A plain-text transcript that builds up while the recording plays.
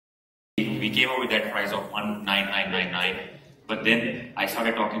We came up with that price of 19999, but then I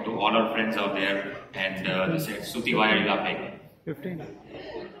started talking to all our friends out there, and they said, Suti, why are you laughing? 15.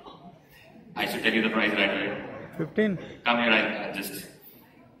 I should tell you the price right away. 15. Come here, I just...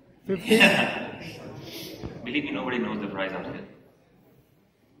 15. Believe me, nobody knows the price out there.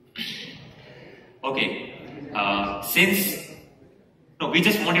 Okay, we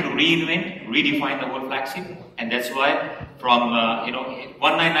just wanted to reinvent, redefine the whole flagship, and that's why from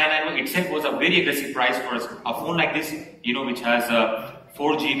 1999 itself was a very aggressive price for us. A phone like this, which has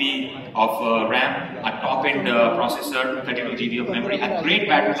 4 GB of RAM, a top-end processor, 32 GB of memory, a great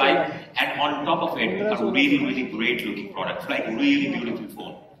battery life, and on top of it, a really great-looking product, like really beautiful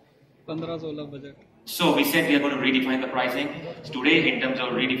phone. 15-16 budget. So we said we are going to redefine the pricing. Today, in terms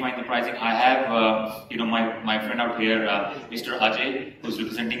of redefine the pricing, I have my friend out here, Mr. Ajay, who's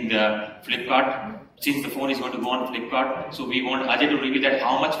representing the Flipkart. Since the phone is going to go on Flipkart, so we want Ajay to reveal that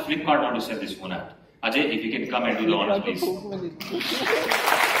how much Flipkart want to sell this phone at. Ajay, if you can come and do the honors, please.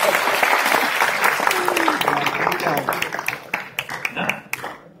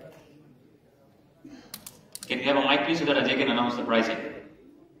 Can you have a mic, please, so that Ajay can announce the pricing?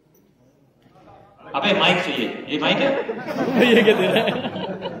 अबे mic चाहिए, ये mic है? ये क्या दे रहा है?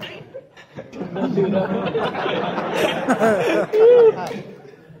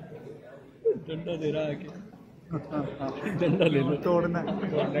 डंडा दे रहा है क्या? डंडा ले लो। तोड़ने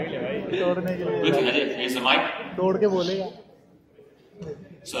के लिए। Good, Ajay, here's the mic. तोड़ के बोलेगा।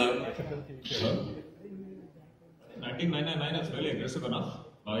 So, 1999 is really aggressive enough.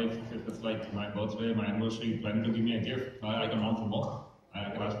 If it's like my birthday, my anniversary, planning to give me a gift, I can want for more. I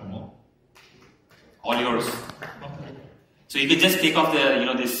can ask for more. All yours. So you can just take off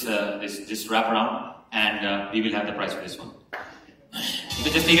the this wrap around, and we will have the price for this one. You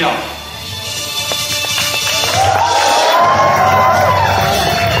can just take it off.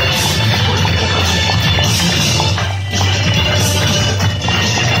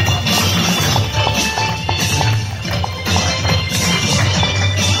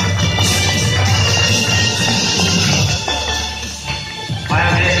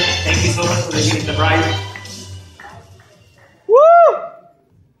 Thank you so much for revealing the price. Woo!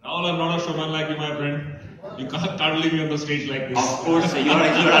 Now I'm not a showman like you, my friend. You can't leave me on the stage like this. Of course, you're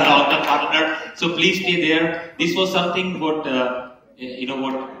a long-term partner, so please stay there. This was something what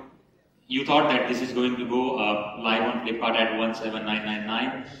you thought that this is going to go live on Flipkart at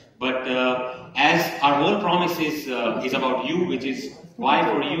 17999, but as our whole promise is about you, which is why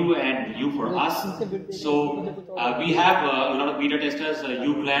for you and you for us. So we have a lot of beta testers,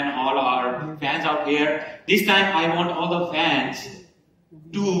 you plan, all our fans out here. This time I want all the fans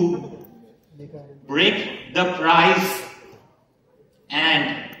to break the price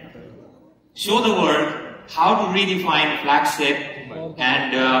and show the world how to redefine flagship,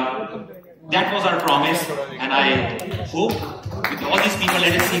 and that was our promise, and I hope with all these people,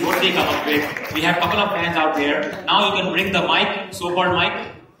 let us see what they come up with. We have a couple of fans out there. Now you can bring the mic, so-called mic.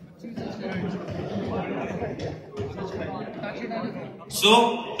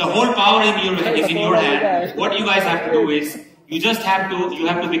 So the whole power is in your hand. What you guys have to do is, you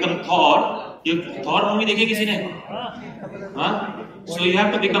have to become Thor. Thor movie dekhe kisi ne? Huh? So you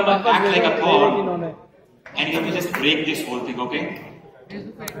have to act like a Thor, and you have to just break this whole thing, okay?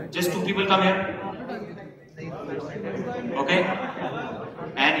 Just 2 people come here. Okay?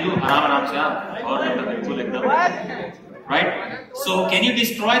 And you aram se right? So can you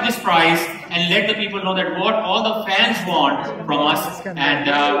destroy this price and let the people know that what all the fans want from us, and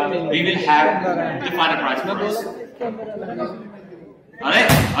we will have the final price for us. Alright?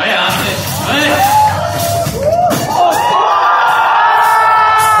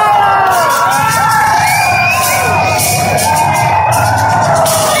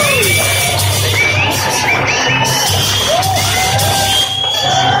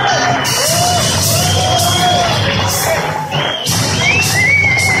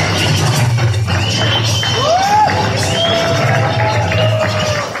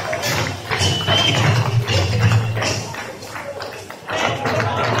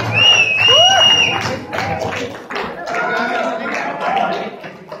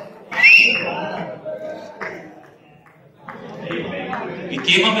 We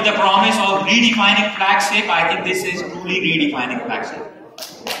came up with the promise of redefining flagship. I think this is truly redefining flagship.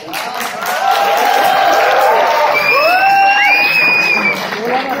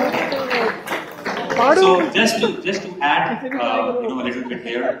 So just to add a little bit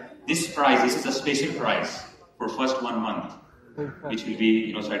here, this is a special price for first 1 month, which will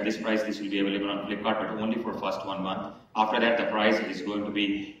be, so at this price, this will be available on Flipkart, but only for first 1 month. After that, the price is going to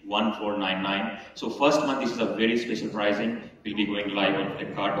be 1499. So first month, this is a very special pricing. will be going live on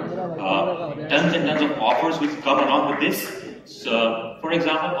Flipkart. Tons and tons of offers which come along with this. So, for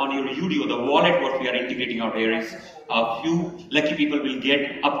example, on your Udio, the wallet what we are integrating out here is a few lucky people will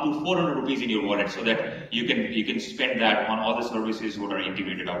get up to 400 rupees in your wallet, so that you can spend that on all the services what are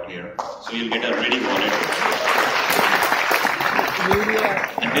integrated out here. So you'll get a ready wallet.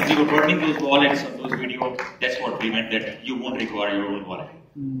 And when you were burning those wallets on those videos, that's what we meant, that you won't require your own wallet.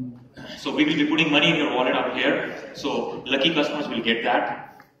 So we will be putting money in your wallet out here. So lucky customers will get that.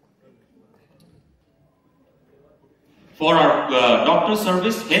 For our doctor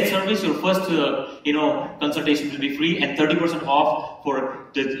service, health service, your first consultation will be free, and 30% off for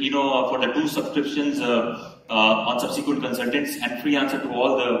the for the 2 subscriptions on subsequent consultants, and free answer to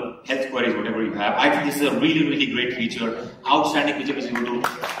all the health queries whatever you have. I think this is a really great feature, outstanding feature which is going to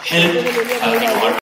help